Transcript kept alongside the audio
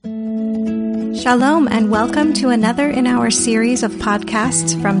Shalom and welcome to another in our series of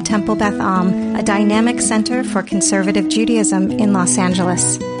podcasts from Temple Beth Am, a dynamic center for conservative Judaism in Los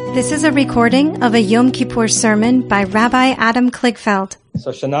Angeles. This is a recording of a Yom Kippur sermon by Rabbi Adam Kligfeld.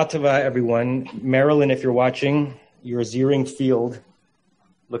 So Shana Tova, everyone. Marilyn, if you're watching, your Ziering field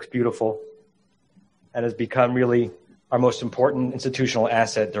looks beautiful and has become really our most important institutional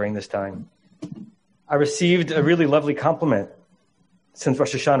asset during this time. I received a really lovely compliment since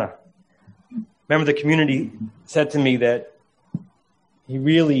Rosh Hashanah. Remember, the community said to me that he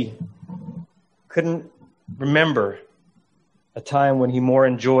really couldn't remember a time when he more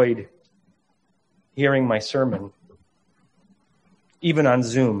enjoyed hearing my sermon, even on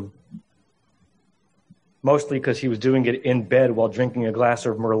Zoom, mostly because he was doing it in bed while drinking a glass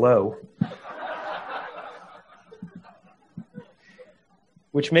of Merlot,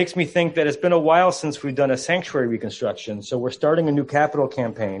 which makes me think that it's been a while since we've done a sanctuary reconstruction, so we're starting a new capital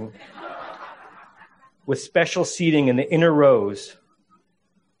campaign with special seating in the inner rows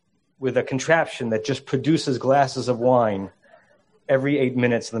with a contraption that just produces glasses of wine every 8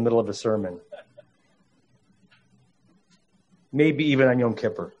 minutes in the middle of the sermon. Maybe even on Yom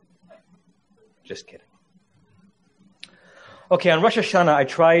Kippur. Just kidding. Okay, on Rosh Hashanah, I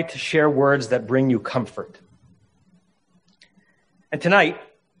try to share words that bring you comfort. And tonight,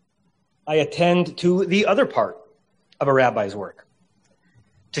 I attend to the other part of a rabbi's work,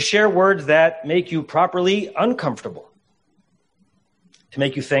 to share words that make you properly uncomfortable, to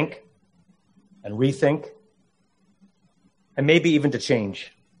make you think and rethink, and maybe even to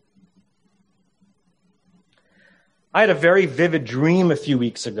change. I had a very vivid dream a few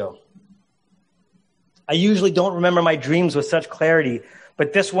weeks ago. I usually don't remember my dreams with such clarity,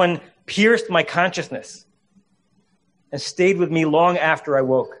 but this one pierced my consciousness and stayed with me long after I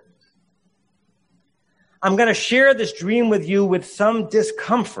woke. I'm going to share this dream with you with some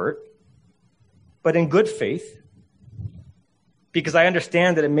discomfort, but in good faith, because I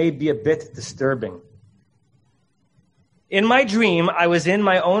understand that it may be a bit disturbing. In my dream, I was in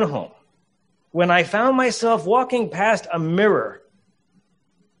my own home when I found myself walking past a mirror.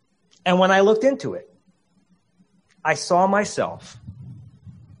 And when I looked into it, I saw myself,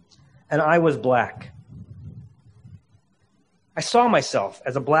 and I was black. I saw myself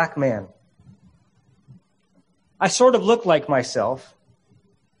as a black man. I sort of looked like myself,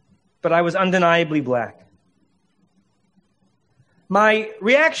 but I was undeniably black. My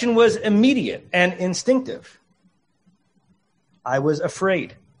reaction was immediate and instinctive. I was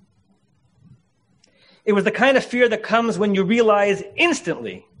afraid. It was the kind of fear that comes when you realize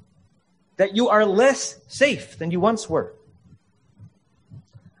instantly that you are less safe than you once were.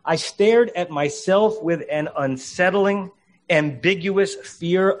 I stared at myself with an unsettling, ambiguous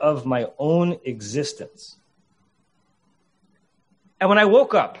fear of my own existence. And when I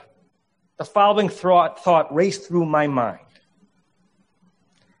woke up, the following thought raced through my mind.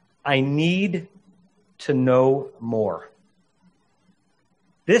 I need to know more.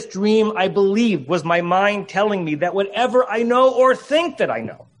 This dream, I believed, was my mind telling me that whatever I know or think that I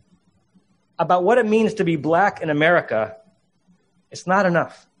know about what it means to be black in America, it's not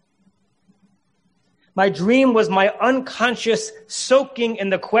enough. My dream was my unconscious soaking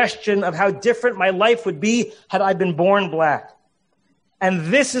in the question of how different my life would be had I been born black.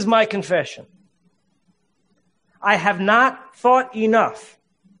 And this is my confession. I have not thought enough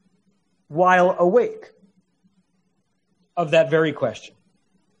while awake of that very question.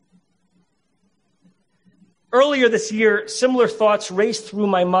 Earlier this year, similar thoughts raced through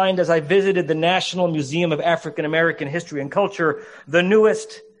my mind as I visited the National Museum of African American History and Culture, the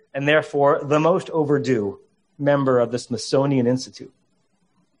newest and therefore the most overdue member of the Smithsonian Institute.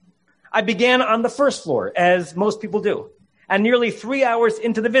 I began on the first floor, as most people do. And nearly 3 hours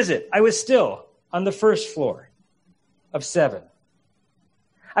into the visit, I was still on the first floor of 7.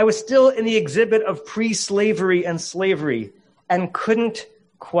 I was still in the exhibit of pre-slavery and slavery and couldn't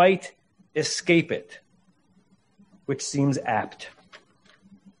quite escape it, which seems apt.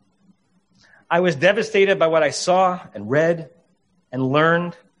 I was devastated by what I saw and read and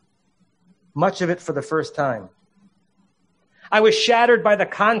learned, much of it for the first time. I was shattered by the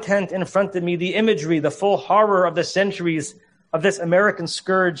content in front of me, the imagery, the full horror of the centuries of this American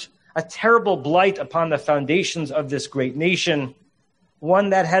scourge, a terrible blight upon the foundations of this great nation,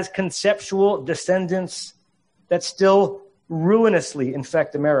 one that has conceptual descendants that still ruinously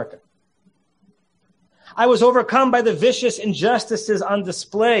infect America. I was overcome by the vicious injustices on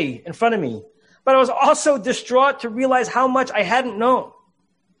display in front of me, but I was also distraught to realize how much I hadn't known.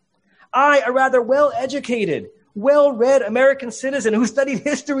 I, a rather well-educated, well-read American citizen who studied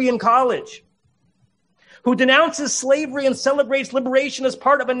history in college, who denounces slavery and celebrates liberation as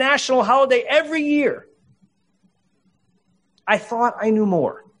part of a national holiday every year. I thought I knew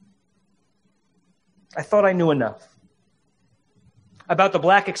more. I thought I knew enough about the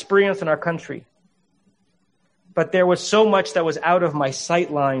Black experience in our country. But there was so much that was out of my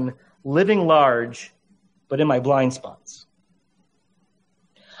sight line, living large, but in my blind spots.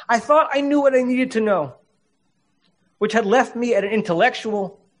 I thought I knew what I needed to know, which had left me at an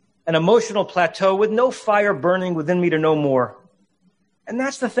intellectual and emotional plateau with no fire burning within me to know more. And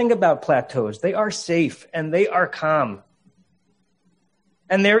that's the thing about plateaus. They are safe and they are calm.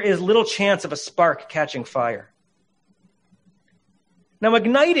 And there is little chance of a spark catching fire. Now,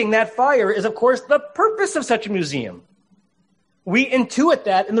 igniting that fire is, of course, the purpose of such a museum. We intuit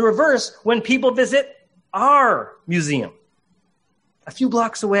that in the reverse when people visit our museum a few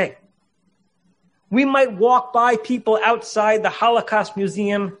blocks away. We might walk by people outside the Holocaust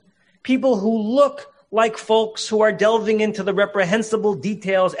Museum, people who look like folks who are delving into the reprehensible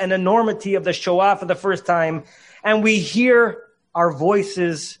details and enormity of the Shoah for the first time, and we hear our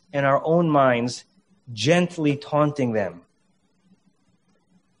voices in our own minds gently taunting them.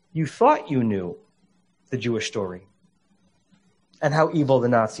 You thought you knew the Jewish story and how evil the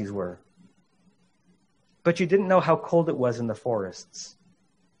Nazis were, but you didn't know how cold it was in the forests.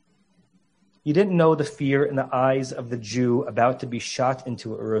 You didn't know the fear in the eyes of the Jew about to be shot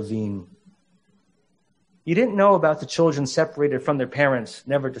into a ravine. You didn't know about the children separated from their parents,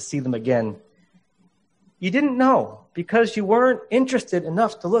 never to see them again. You didn't know because you weren't interested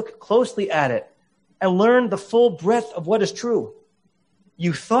enough to look closely at it and learn the full breadth of what is true.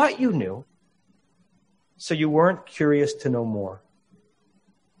 You thought you knew, so you weren't curious to know more.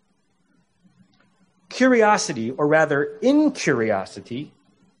 Curiosity, or rather incuriosity,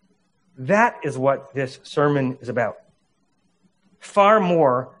 that is what this sermon is about. Far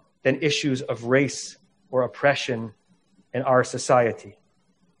more than issues of race or oppression in our society.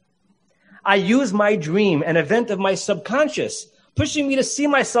 I use my dream, an event of my subconscious, pushing me to see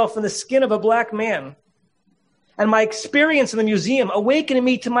myself in the skin of a Black man, and my experience in the museum awakening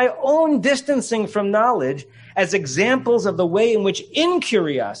me to my own distancing from knowledge as examples of the way in which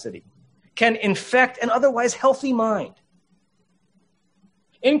incuriosity can infect an otherwise healthy mind.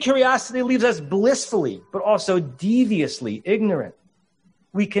 Incuriosity leaves us blissfully, but also deviously ignorant.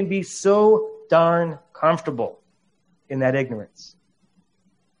 We can be so darn comfortable in that ignorance.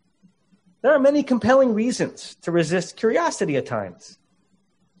 There are many compelling reasons to resist curiosity at times.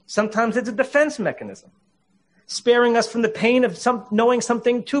 Sometimes it's a defense mechanism, sparing us from the pain of knowing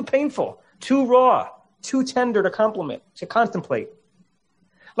something too painful, too raw, too tender to contemplate.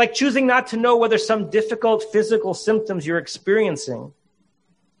 Like choosing not to know whether some difficult physical symptoms you're experiencing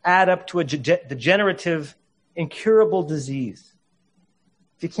add up to a degenerative, incurable disease.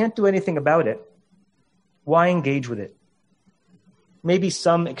 If you can't do anything about it, why engage with it? Maybe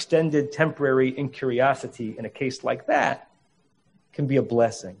some extended temporary incuriosity in a case like that can be a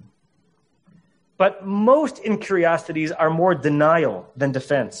blessing. But most incuriosities are more denial than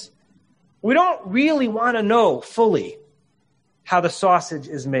defense. We don't really want to know fully how the sausage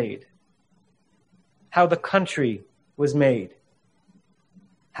is made, how the country was made,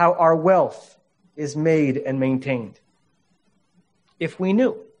 how our wealth is made and maintained. If we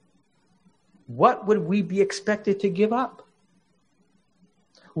knew, what would we be expected to give up?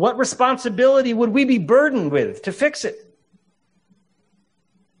 What responsibility would we be burdened with to fix it?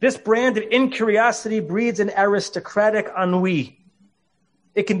 This brand of incuriosity breeds an aristocratic ennui.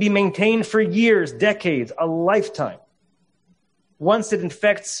 It can be maintained for years, decades, a lifetime. Once it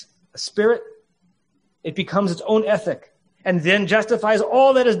infects a spirit, it becomes its own ethic and then justifies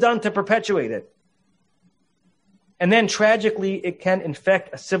all that is done to perpetuate it. And then tragically, it can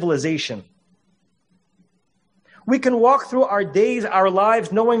infect a civilization. We can walk through our days, our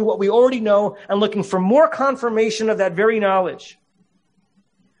lives, knowing what we already know and looking for more confirmation of that very knowledge.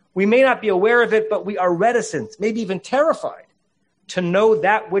 We may not be aware of it, but we are reticent, maybe even terrified, to know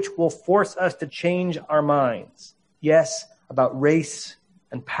that which will force us to change our minds. Yes, about race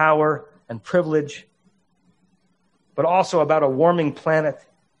and power and privilege, but also about a warming planet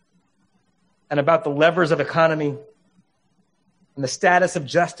and about the levers of economy and the status of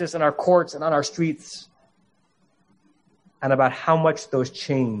justice in our courts and on our streets, and about how much those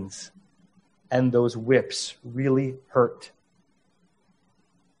chains and those whips really hurt.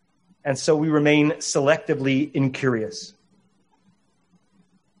 And so we remain selectively incurious.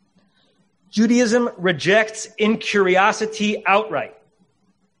 Judaism rejects incuriosity outright.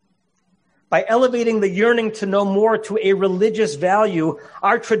 By elevating the yearning to know more to a religious value,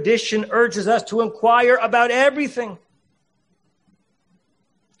 our tradition urges us to inquire about everything.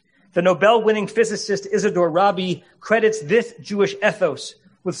 The Nobel-winning physicist Isidore Rabi credits this Jewish ethos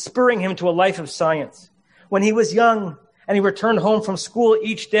with spurring him to a life of science. When he was young and he returned home from school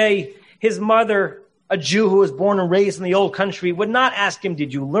each day, his mother, a Jew who was born and raised in the old country, would not ask him,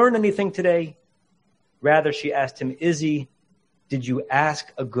 "Did you learn anything today?" Rather, she asked him, "Izzy, did you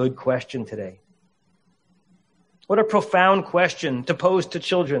ask a good question today?" What a profound question to pose to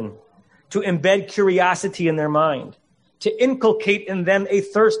children, to embed curiosity in their mind, to inculcate in them a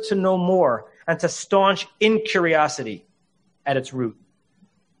thirst to know more, and to staunch incuriosity at its root.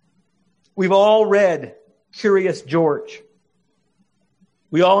 We've all read Curious George.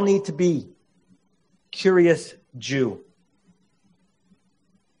 We all need to be Curious Jew.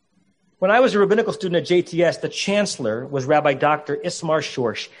 When I was a rabbinical student at JTS, the chancellor was Rabbi Dr. Ismar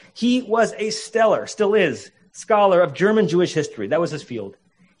Schorsch. He was a stellar, still is, scholar of German Jewish history. That was his field.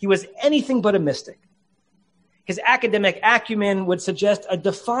 He was anything but a mystic. His academic acumen would suggest a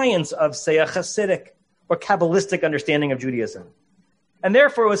defiance of, say, a Hasidic or Kabbalistic understanding of Judaism. And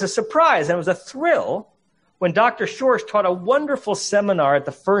therefore, it was a surprise and it was a thrill when Dr. Schorsch taught a wonderful seminar at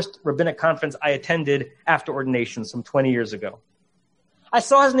the first rabbinic conference I attended after ordination some 20 years ago. I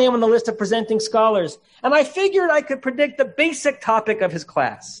saw his name on the list of presenting scholars, and I figured I could predict the basic topic of his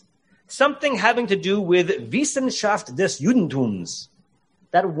class, something having to do with Wissenschaft des Judentums,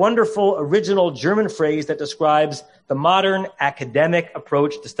 that wonderful original German phrase that describes the modern academic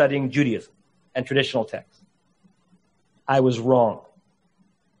approach to studying Judaism and traditional texts. I was wrong.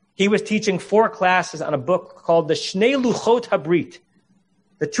 He was teaching 4 classes on a book called the Shnei Luchot Habrit,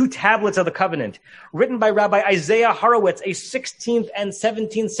 the 2 tablets of the covenant, written by Rabbi Isaiah Horowitz, a 16th and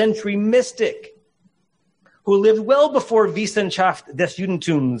 17th century mystic who lived well before Wissenschaft des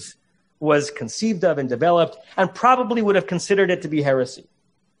Judentums was conceived of and developed, and probably would have considered it to be heresy.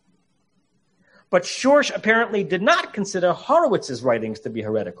 But Schorsch apparently did not consider Horowitz's writings to be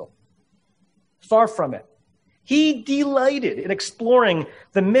heretical. Far from it. He delighted in exploring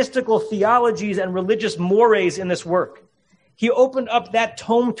the mystical theologies and religious mores in this work. He opened up that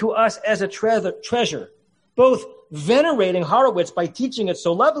tome to us as a treasure, both venerating Horowitz by teaching it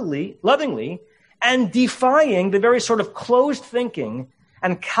so lovingly, and defying the very sort of closed thinking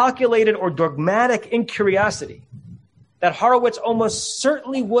and calculated or dogmatic incuriosity that Horowitz almost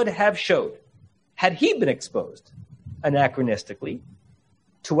certainly would have showed had he been exposed anachronistically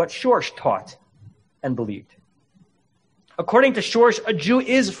to what Schorsch taught and believed. According to Schorsch, a Jew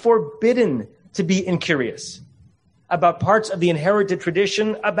is forbidden to be incurious about parts of the inherited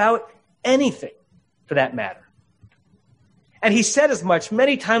tradition, about anything for that matter. And he said as much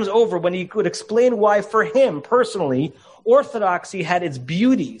many times over when he could explain why, for him personally, Orthodoxy had its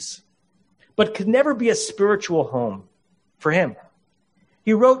beauties, but could never be a spiritual home for him.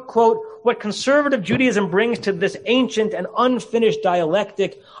 He wrote, quote, "What conservative Judaism brings to this ancient and unfinished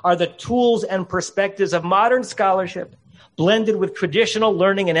dialectic are the tools and perspectives of modern scholarship, blended with traditional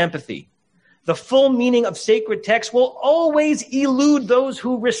learning and empathy. The full meaning of sacred texts will always elude those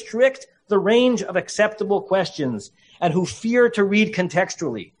who restrict the range of acceptable questions and who fear to read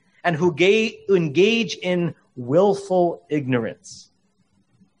contextually and who engage in willful ignorance."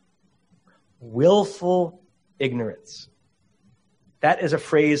 Willful ignorance. That is a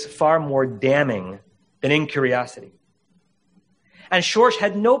phrase far more damning than incuriosity. And Schorsch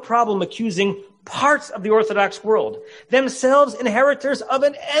had no problem accusing parts of the Orthodox world, themselves inheritors of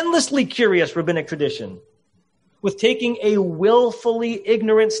an endlessly curious rabbinic tradition, with taking a willfully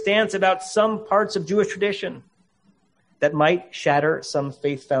ignorant stance about some parts of Jewish tradition that might shatter some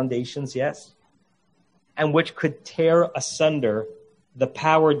faith foundations, yes, and which could tear asunder the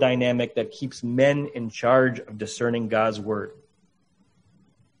power dynamic that keeps men in charge of discerning God's word.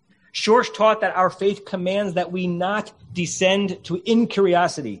 Schorsch taught that our faith commands that we not descend to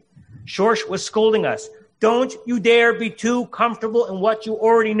incuriosity. Schorsch was scolding us. Don't you dare be too comfortable in what you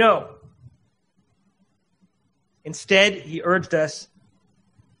already know. Instead, he urged us,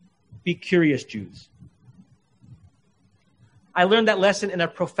 be curious Jews. I learned that lesson in a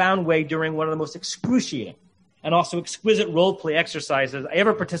profound way during one of the most excruciating and also exquisite role play exercises I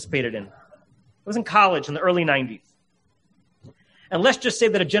ever participated in. It was in college in the early 90s. And let's just say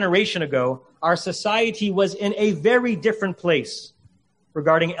that a generation ago, our society was in a very different place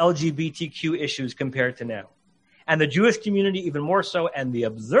regarding LGBTQ issues compared to now. And the Jewish community even more so, and the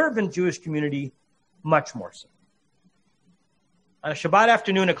observant Jewish community much more so. On a Shabbat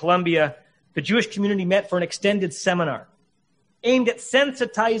afternoon at Columbia, the Jewish community met for an extended seminar aimed at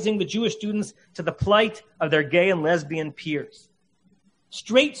sensitizing the Jewish students to the plight of their gay and lesbian peers.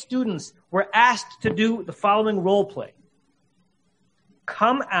 Straight students were asked to do the following role play.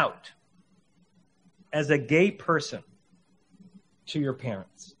 Come out as a gay person to your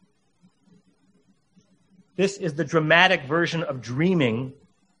parents. This is the dramatic version of dreaming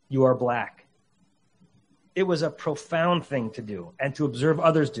you are black. It was a profound thing to do and to observe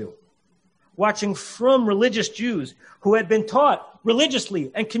others do. Watching from religious Jews who had been taught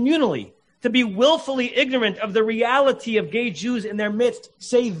religiously and communally to be willfully ignorant of the reality of gay Jews in their midst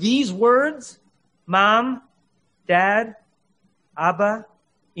say these words, Mom, Dad, Abba,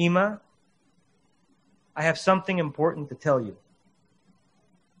 Ima, I have something important to tell you.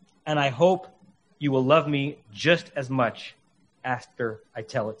 And I hope you will love me just as much after I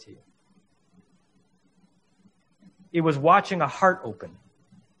tell it to you. It was watching a heart open.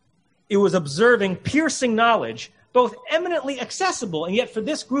 It was observing piercing knowledge, both eminently accessible and yet for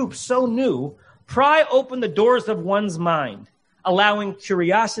this group so new, pry open the doors of one's mind, allowing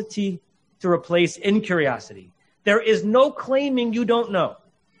curiosity to replace incuriosity. There is no claiming you don't know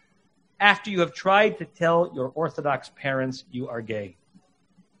after you have tried to tell your Orthodox parents you are gay.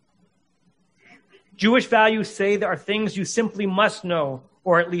 Jewish values say there are things you simply must know,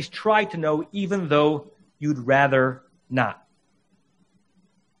 or at least try to know, even though you'd rather not.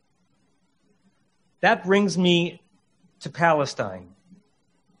 That brings me to Palestine,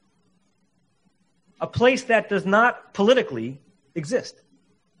 a place that does not politically exist,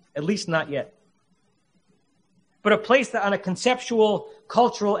 at least not yet, but a place that on a conceptual,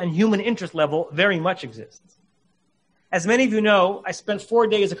 cultural, and human interest level very much exists. As many of you know, I spent 4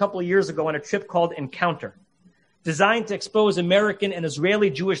 days a couple of years ago on a trip called Encounter, designed to expose American and Israeli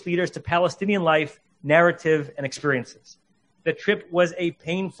Jewish leaders to Palestinian life, narrative, and experiences. The trip was a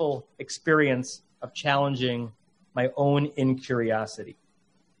painful experience of challenging my own incuriosity.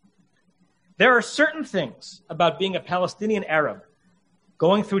 There are certain things about being a Palestinian Arab,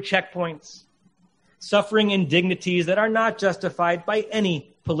 going through checkpoints, suffering indignities that are not justified by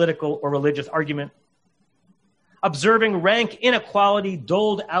any political or religious argument, observing rank inequality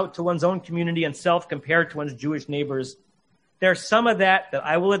doled out to one's own community and self compared to one's Jewish neighbors. There's some of that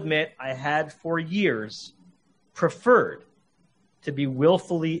I will admit I had for years preferred to be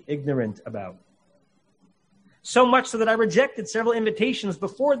willfully ignorant about. So much so that I rejected several invitations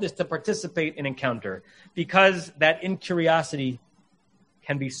before this to participate in Encounter because that incuriosity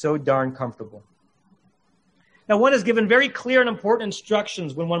can be so darn comfortable. Now, one is given very clear and important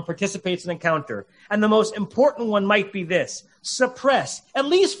instructions when one participates in Encounter. And the most important one might be this: suppress, at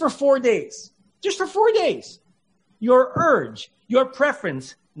least for 4 days, just for 4 days, your urge, your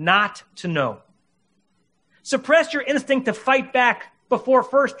preference not to know. Suppress your instinct to fight back before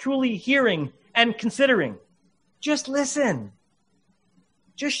first truly hearing and considering. Just listen.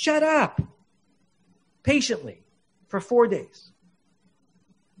 Just shut up patiently for 4 days.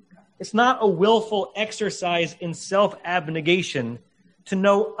 It's not a willful exercise in self-abnegation to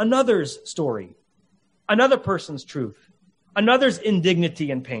know another's story, another person's truth, another's indignity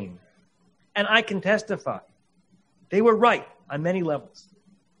and pain. And I can testify, they were right on many levels,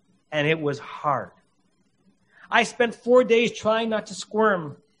 and it was hard. I spent 4 days trying not to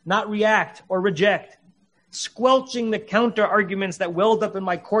squirm, not react or reject, squelching the counter arguments that welled up in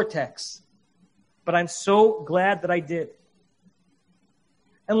my cortex. But I'm so glad that I did.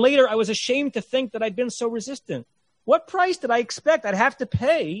 And later, I was ashamed to think that I'd been so resistant. What price did I expect I'd have to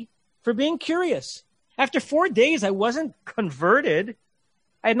pay for being curious? After 4 days, I wasn't converted.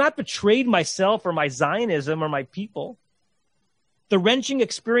 I had not betrayed myself or my Zionism or my people. The wrenching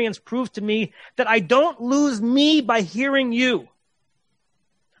experience proved to me that I don't lose me by hearing you.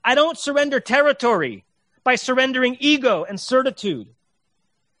 I don't surrender territory by surrendering ego and certitude.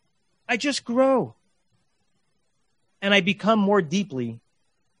 I just grow. And I become more deeply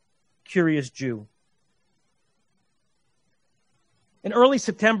curious Jew. In early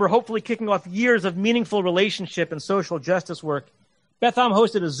September, hopefully kicking off years of meaningful relationship and social justice work, Beth Am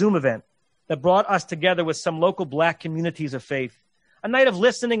hosted a Zoom event that brought us together with some local black communities of faith, a night of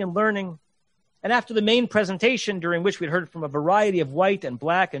listening and learning. And after the main presentation, during which we'd heard from a variety of white and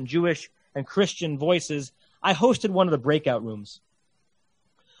black and Jewish and Christian voices, I hosted one of the breakout rooms.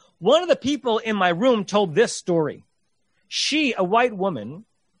 One of the people in my room told this story. She, a white woman,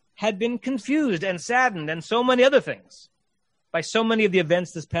 had been confused and saddened and so many other things by so many of the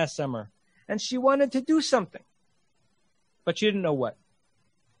events this past summer. And she wanted to do something, but she didn't know what.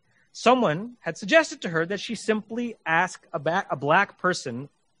 Someone had suggested to her that she simply ask a black person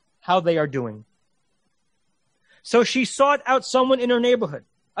how they are doing. So she sought out someone in her neighborhood,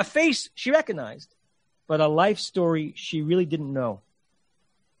 a face she recognized, but a life story she really didn't know.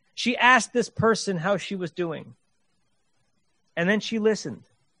 She asked this person how she was doing. And then she listened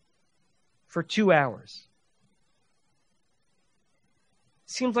for 2 hours.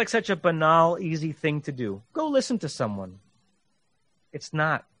 Seems like such a banal, easy thing to do. Go listen to someone. It's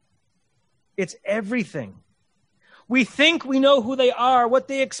not. It's everything We think we know who they are, what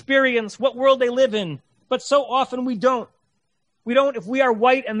they experience, what world they live in, but so often we don't. We don't if we are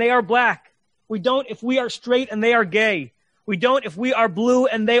white and they are black. We don't if we are straight and they are gay. We don't if we are blue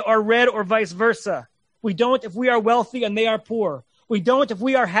and they are red, or vice versa. We don't if we are wealthy and they are poor. We don't if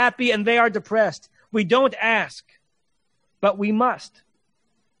we are happy and they are depressed. We don't ask, but we must,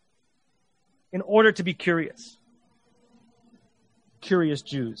 in order to be curious. Curious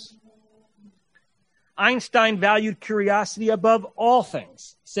Jews. Einstein valued curiosity above all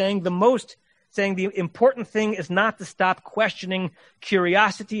things, saying the important thing is not to stop questioning.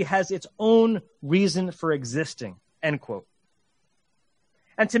 Curiosity has its own reason for existing, end quote.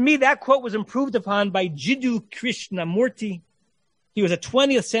 And to me, that quote was improved upon by Jiddu Krishnamurti. He was a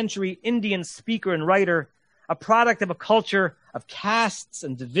 20th century Indian speaker and writer, a product of a culture of castes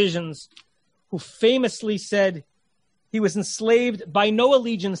and divisions, who famously said he was enslaved by no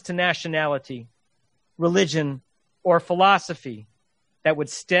allegiance to nationality, religion, or philosophy that would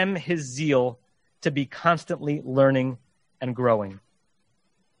stem his zeal to be constantly learning and growing.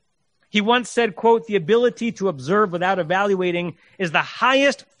 He once said, quote, "The ability to observe without evaluating is the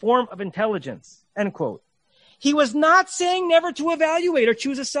highest form of intelligence," end quote. He was not saying never to evaluate or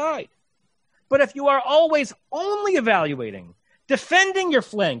choose a side. But if you are always only evaluating, defending your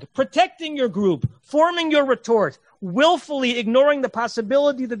flank, protecting your group, forming your retort, willfully ignoring the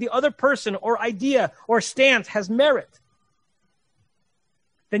possibility that the other person or idea or stance has merit,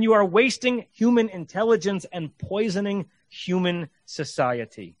 then you are wasting human intelligence and poisoning human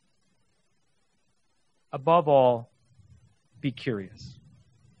society. Above all, be curious.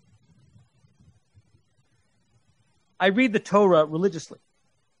 I read the Torah religiously.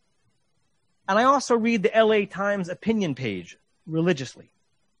 And I also read the LA Times opinion page religiously.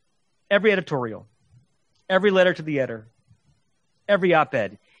 Every editorial, every letter to the editor, every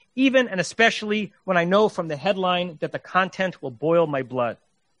op-ed, even and especially when I know from the headline that the content will boil my blood.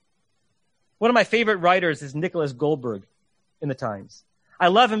 One of my favorite writers is Nicholas Goldberg in the Times. I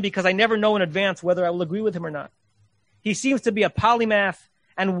love him because I never know in advance whether I will agree with him or not. He seems to be a polymath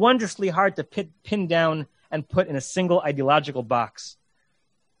and wondrously hard to pin down and put in a single ideological box.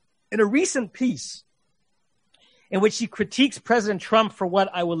 In a recent piece in which he critiques President Trump for what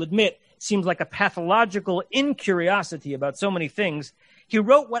I will admit seems like a pathological incuriosity about so many things, he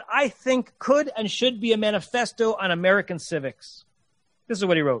wrote what I think could and should be a manifesto on American civics. This is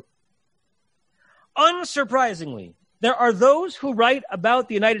what he wrote. Unsurprisingly, there are those who write about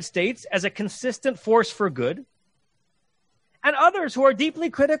the United States as a consistent force for good, and others who are deeply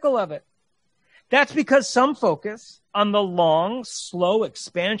critical of it. That's because some focus on the long, slow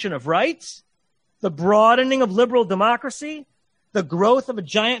expansion of rights, the broadening of liberal democracy, the growth of a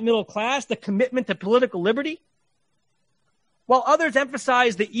giant middle class, the commitment to political liberty, while others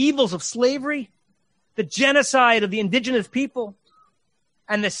emphasize the evils of slavery, the genocide of the indigenous people,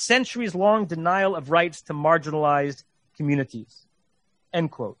 and the centuries-long denial of rights to marginalized communities. End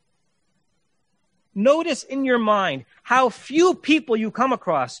quote. Notice in your mind how few people you come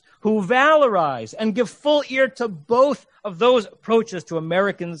across who valorize and give full ear to both of those approaches to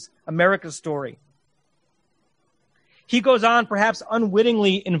America's story. He goes on, perhaps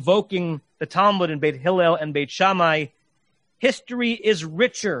unwittingly invoking the Talmud in Beit Hillel and Beit Shammai. History is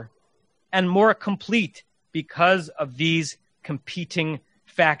richer and more complete because of these competing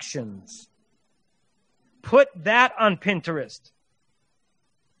factions. Put that on Pinterest.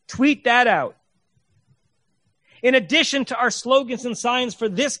 Tweet that out. In addition to our slogans and signs for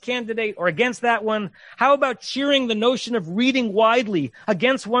this candidate or against that one, how about cheering the notion of reading widely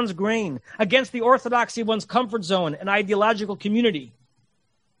against one's grain, against the orthodoxy of one's comfort zone and ideological community?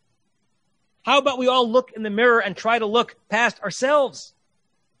 How about we all look in the mirror and try to look past ourselves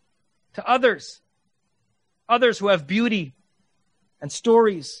to others who have beauty and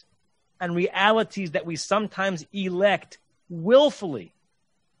stories and realities that we sometimes elect willfully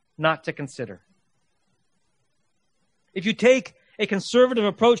not to consider. If you take a conservative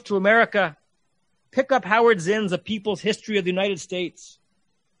approach to America, pick up Howard Zinn's A People's History of the United States.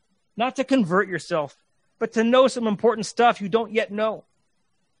 Not to convert yourself, but to know some important stuff you don't yet know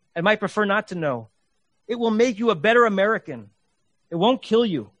and might prefer not to know. It will make you a better American. It won't kill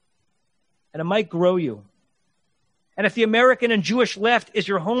you, and it might grow you. And if the American and Jewish left is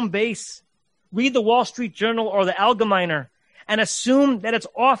your home base, read the Wall Street Journal or the Allgemeiner and assume that its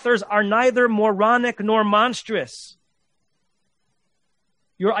authors are neither moronic nor monstrous.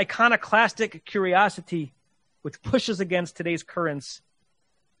 Your iconoclastic curiosity, which pushes against today's currents,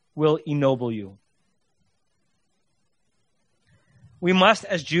 will ennoble you. We must,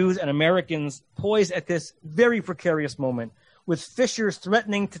 as Jews and Americans, poise at this very precarious moment, with fissures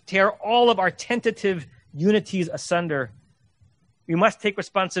threatening to tear all of our tentative unities asunder, we must take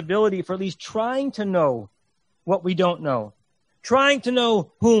responsibility for at least trying to know what we don't know, trying to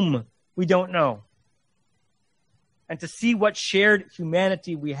know whom we don't know, and to see what shared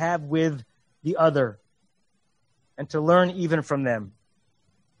humanity we have with the other, and to learn even from them.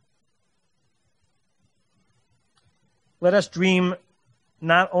 Let us dream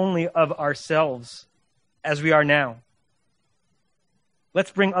not only of ourselves as we are now.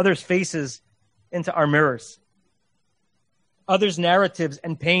 Let's bring others' faces into our mirrors, others' narratives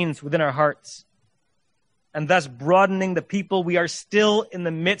and pains within our hearts, and thus broadening the people we are still in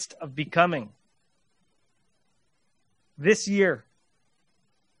the midst of becoming. This year,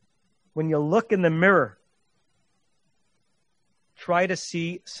 when you look in the mirror, try to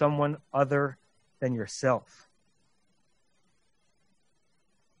see someone other than yourself.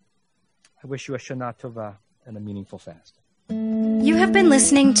 I wish you a Shana Tova and a meaningful fast. You have been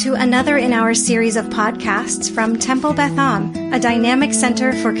listening to another in our series of podcasts from Temple Beth Am, a dynamic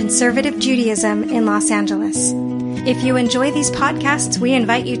center for conservative Judaism in Los Angeles. If you enjoy these podcasts, we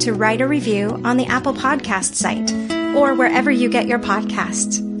invite you to write a review on the Apple Podcast site or wherever you get your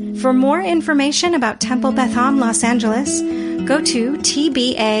podcasts. For more information about Temple Beth Am Los Angeles, go to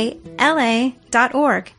tbala.org.